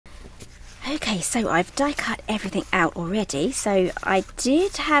Okay, so I've die cut everything out already. So I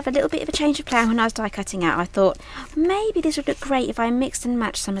did have a little bit of a change of plan when I was die cutting out. I thought maybe this would look great if I mixed and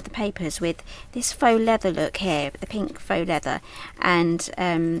matched some of the papers with this faux leather look here, the pink faux leather, and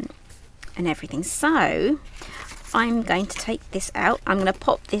everything. So I'm going to take this out. I'm going to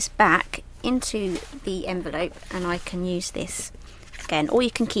pop this back into the envelope, and I can use this again, or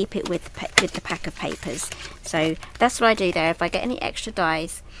you can keep it with the pack of papers. So that's what I do there. If I get any extra die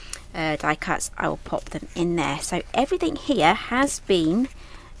cuts, I will pop them in there. So everything here has been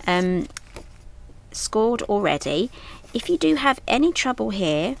scored already. If you do have any trouble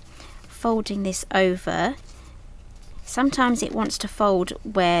here folding this over, sometimes it wants to fold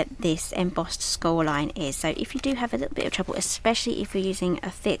where this embossed score line is. So if you do have a little bit of trouble, especially if you're using a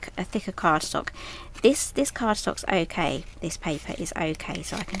thicker cardstock, this cardstock's okay, this paper is okay,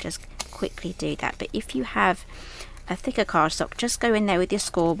 so I can just quickly do that. But if you have a thicker cardstock, just go in there with your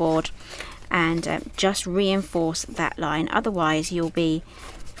scoreboard and just reinforce that line, otherwise you'll be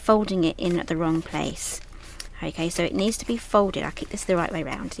folding it in at the wrong place. Okay, so it needs to be folded. I'll keep this the right way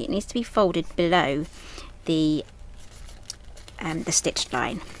around. It needs to be folded below the stitched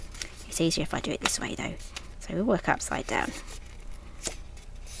line. It's easier if I do it this way though, so we'll work upside down.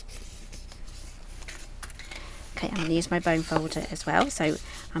 Okay, I'm going to use my bone folder as well, so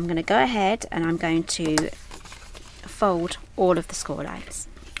I'm going to go ahead and I'm going to fold all of the score lines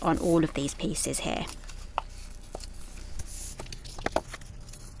on all of these pieces here.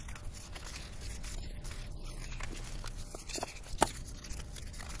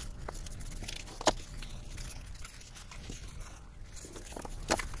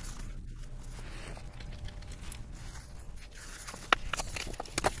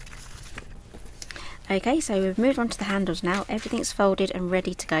 Okay, so we've moved on to the handles now. Everything's folded and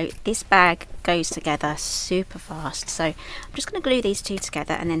ready to go. This bag goes together super fast, so I'm just going to glue these two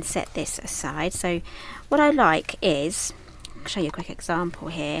together and then set this aside. So what I like is, I'll show you a quick example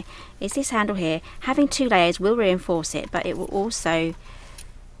here, is this handle here. Having two layers will reinforce it, but it will also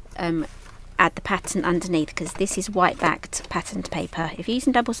add the pattern underneath, because this is white backed patterned paper. If you're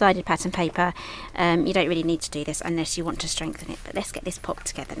using double-sided pattern paper, you don't really need to do this unless you want to strengthen it. But let's get this popped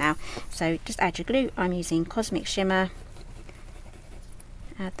together now. So just add your glue. I'm using Cosmic Shimmer.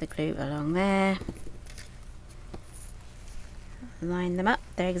 Add the glue along there. Line them up.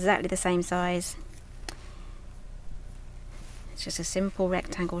 They're exactly the same size. It's just a simple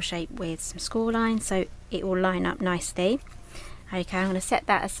rectangle shape with some score lines, so it will line up nicely. Okay, I'm going to set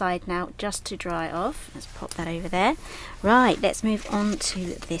that aside now just to dry off. Let's pop that over there. Right, let's move on to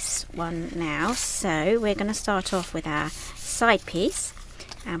this one now. So we're going to start off with our side piece,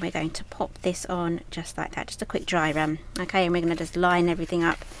 and we're going to pop this on just like that, just a quick dry run. Okay, and we're going to just line everything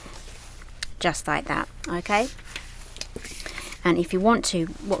up just like that. Okay, and if you want to,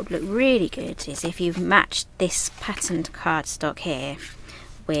 what would look really good is if you've matched this patterned cardstock here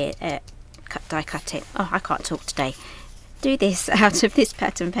with die cut it. Oh, I can't talk today. Do this out of this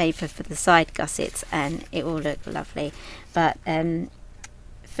pattern paper for the side gussets and it will look lovely. But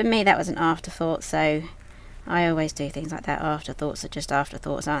for me that was an afterthought, so I always do things like that. Afterthoughts are just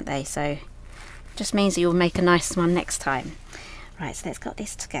afterthoughts, aren't they? So it just means that you'll make a nice one next time. Right, so let's get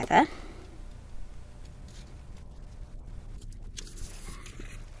this together.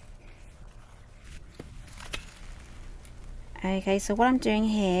 Okay, so what I'm doing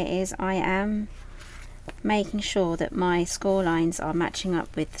here is I am making sure that my score lines are matching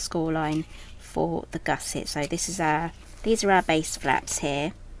up with the score line for the gusset. So these are our base flaps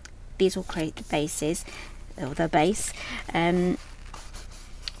here. These will create the bases, or the base.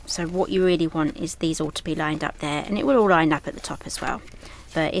 So what you really want is these all to be lined up there, and it will all line up at the top as well.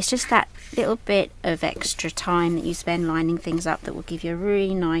 But it's just that little bit of extra time that you spend lining things up that will give you a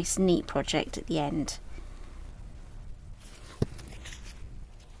really nice, neat project at the end.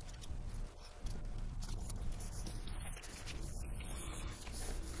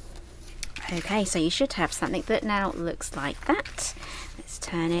 Okay, so you should have something that now looks like that. Let's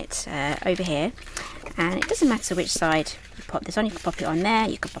turn it over here, and it doesn't matter which side you pop this on. You can pop it on there,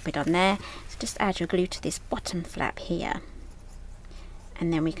 you can pop it on there. So just add your glue to this bottom flap here,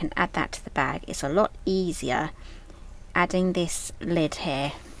 and then we can add that to the bag. It's a lot easier adding this lid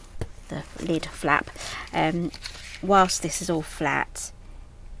here, the lid flap, whilst this is all flat,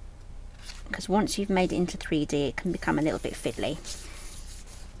 because once you've made it into 3D it can become a little bit fiddly.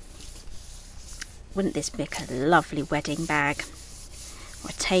 Wouldn't this make a lovely wedding bag or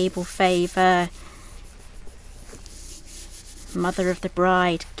a table favour, mother of the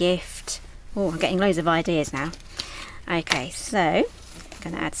bride gift? Oh, I'm getting loads of ideas now. Okay, so I'm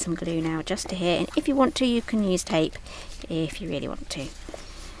going to add some glue now just to here, and if you want to you can use tape if you really want to.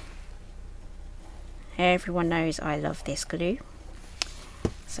 Everyone knows I love this glue,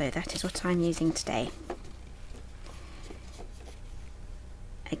 so that is what I'm using today.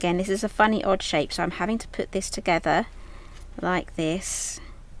 Again, this is a funny odd shape, so I'm having to put this together like this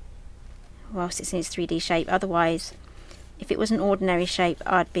whilst it's in its 3D shape. Otherwise, if it was an ordinary shape,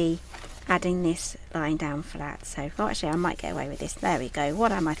 I'd be adding this lying down flat. So, oh, actually I might get away with this. There we go.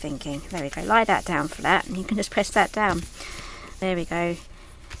 What am I thinking? There we go. Lie that down flat and you can just press that down. There we go.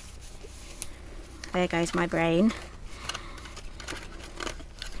 There goes my brain.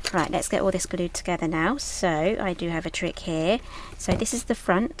 Right, let's get all this glued together now. So I do have a trick here. So this is the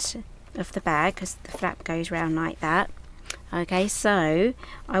front of the bag because the flap goes round like that. Okay, so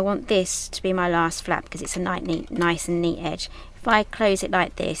I want this to be my last flap because it's a nice and neat edge. If I close it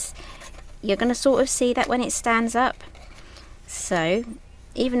like this, you're going to sort of see that when it stands up. So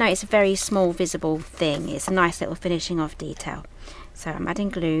even though it's a very small visible thing, it's a nice little finishing off detail. So I'm adding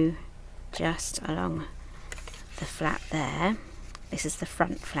glue just along the flap there. This is the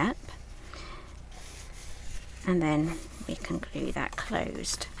front flap, and then we can glue that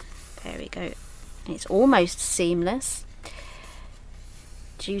closed. There we go. It's almost seamless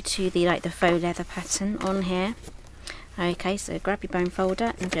due to the faux leather pattern on here. Okay, so grab your bone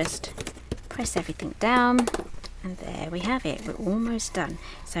folder and just press everything down, and there we have it. We're almost done.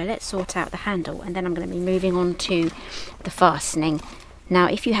 So let's sort out the handle, and then I'm going to be moving on to the fastening. Now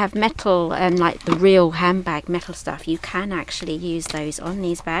if you have metal, like the real handbag metal stuff, you can actually use those on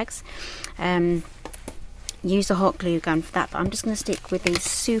these bags. Use a hot glue gun for that, but I'm just going to stick with these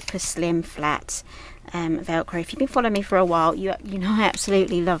super slim flat Velcro. If you've been following me for a while, you know I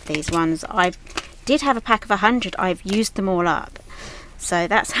absolutely love these ones. I did have a pack of 100, I've used them all up. So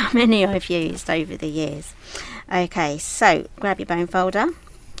that's how many I've used over the years. Okay, so grab your bone folder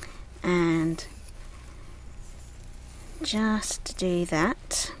and just do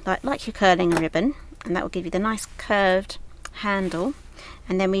that like you're curling a ribbon, and that will give you the nice curved handle.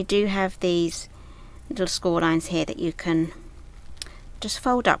 And then we do have these little score lines here that you can just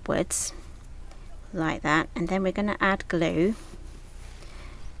fold upwards like that, and then we're going to add glue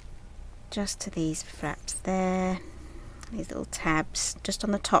just to these flaps there, these little tabs just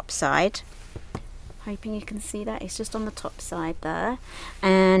on the top side. Hoping you can see that, it's just on the top side there,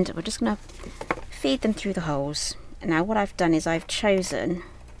 and we're just going to feed them through the holes. Now what I've done is I've chosen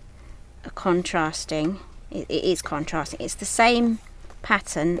a contrasting, it is contrasting, it's the same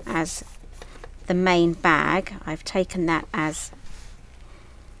pattern as the main bag. I've taken that as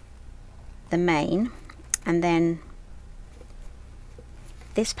the main, and then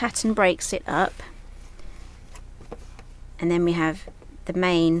this pattern breaks it up, and then we have the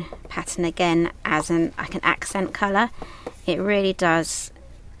main pattern again as like an accent colour. It really does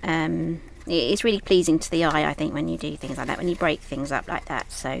it's really pleasing to the eye, I think, when you do things like that, when you break things up like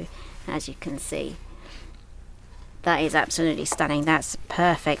that. So as you can see, that is absolutely stunning. That's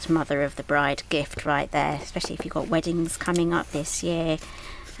perfect mother of the bride gift right there, especially if you've got weddings coming up this year.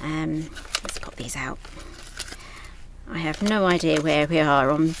 Let's pop these out. I have no idea where we are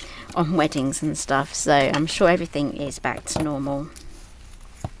on weddings and stuff, so I'm sure everything is back to normal.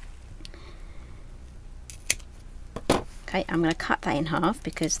 Okay, I'm going to cut that in half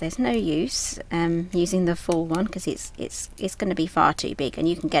because there's no use using the full one, because it's going to be far too big, and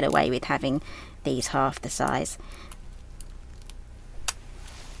you can get away with having these half the size.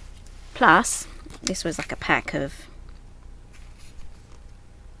 Plus, this was like a pack of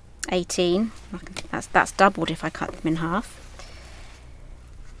 18. That's doubled if I cut them in half.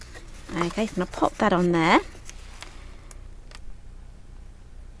 Okay, so I'm going to pop that on there.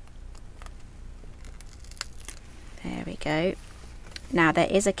 There we go. Now there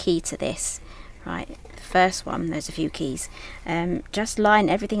is a key to this, right? The first one, there's a few keys. Just line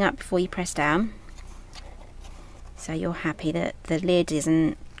everything up before you press down, so you're happy that the lid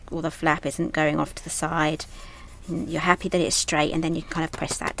isn't, or the flap isn't going off to the side. You're happy that it's straight, and then you can kind of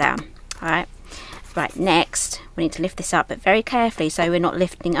press that down. Alright, right, next we need to lift this up, but very carefully, so we're not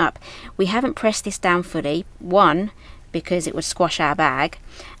lifting up. We haven't pressed this down fully. One, because it would squash our bag,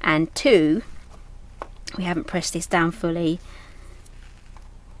 and two, we haven't pressed this down fully.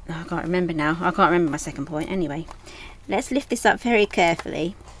 Oh, I can't remember now. I can't remember my second point. Anyway, let's lift this up very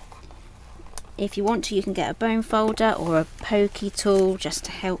carefully. If you want to, you can get a bone folder or a pokey tool just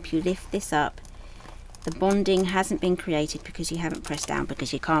to help you lift this up. The bonding hasn't been created because you haven't pressed down,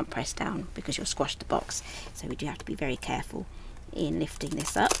 because you can't press down because you'll squash the box. So we do have to be very careful in lifting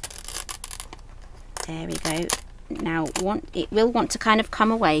this up. There we go. Now it will want to kind of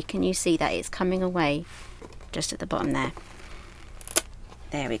come away. Can you see that it's coming away just at the bottom there?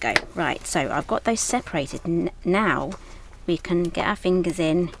 There we go. Right, so I've got those separated. Now we can get our fingers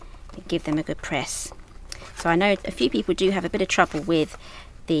in and give them a good press. So I know a few people do have a bit of trouble with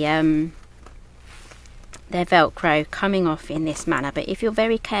the their Velcro coming off in this manner, but if you're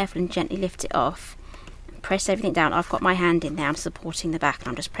very careful and gently lift it off, press everything down. I've got my hand in there, I'm supporting the back and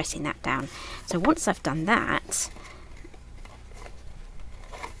I'm just pressing that down. So once I've done that,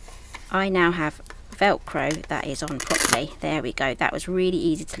 I now have Velcro that is on properly. There we go. That was really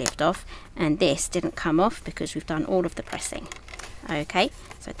easy to lift off, and this didn't come off because we've done all of the pressing. Okay,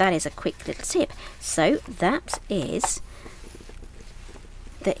 so that is a quick little tip. So that is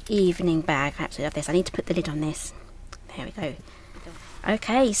the evening bag. I absolutely love this. I need to put the lid on this. There we go.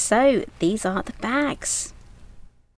 Okay, so these are the bags.